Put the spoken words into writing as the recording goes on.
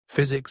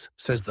Physics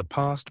says the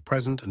past,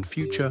 present, and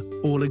future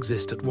all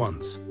exist at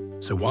once.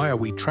 So why are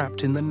we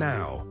trapped in the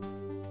now?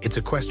 It's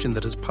a question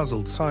that has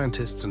puzzled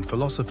scientists and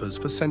philosophers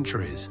for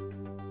centuries.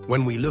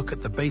 When we look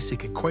at the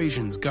basic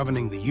equations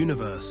governing the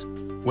universe,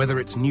 whether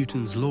it's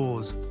Newton's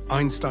laws,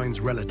 Einstein's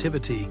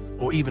relativity,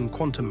 or even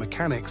quantum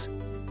mechanics,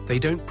 they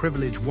don't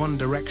privilege one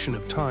direction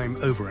of time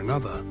over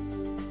another.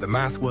 The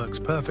math works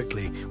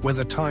perfectly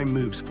whether time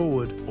moves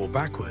forward or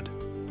backward.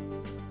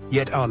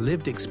 Yet our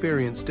lived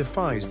experience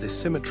defies this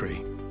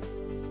symmetry.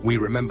 We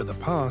remember the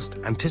past,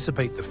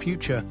 anticipate the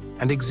future,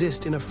 and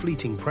exist in a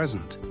fleeting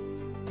present.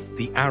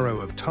 The arrow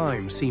of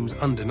time seems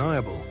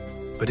undeniable,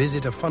 but is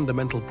it a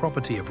fundamental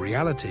property of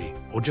reality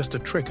or just a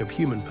trick of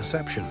human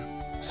perception?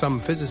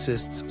 Some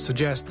physicists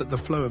suggest that the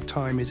flow of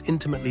time is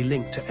intimately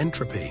linked to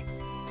entropy,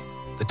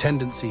 the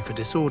tendency for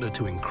disorder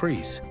to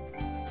increase.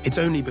 It's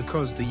only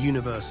because the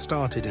universe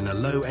started in a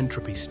low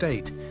entropy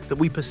state that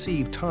we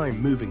perceive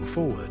time moving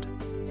forward.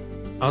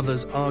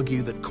 Others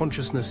argue that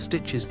consciousness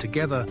stitches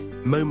together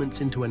moments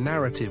into a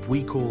narrative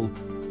we call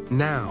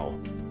now.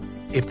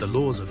 If the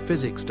laws of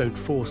physics don't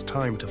force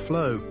time to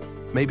flow,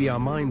 maybe our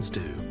minds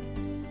do.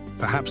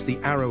 Perhaps the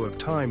arrow of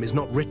time is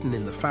not written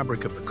in the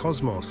fabric of the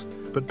cosmos,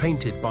 but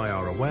painted by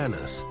our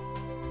awareness.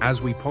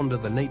 As we ponder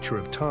the nature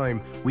of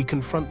time, we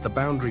confront the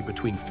boundary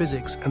between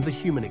physics and the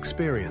human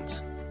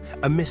experience,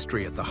 a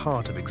mystery at the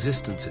heart of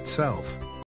existence itself.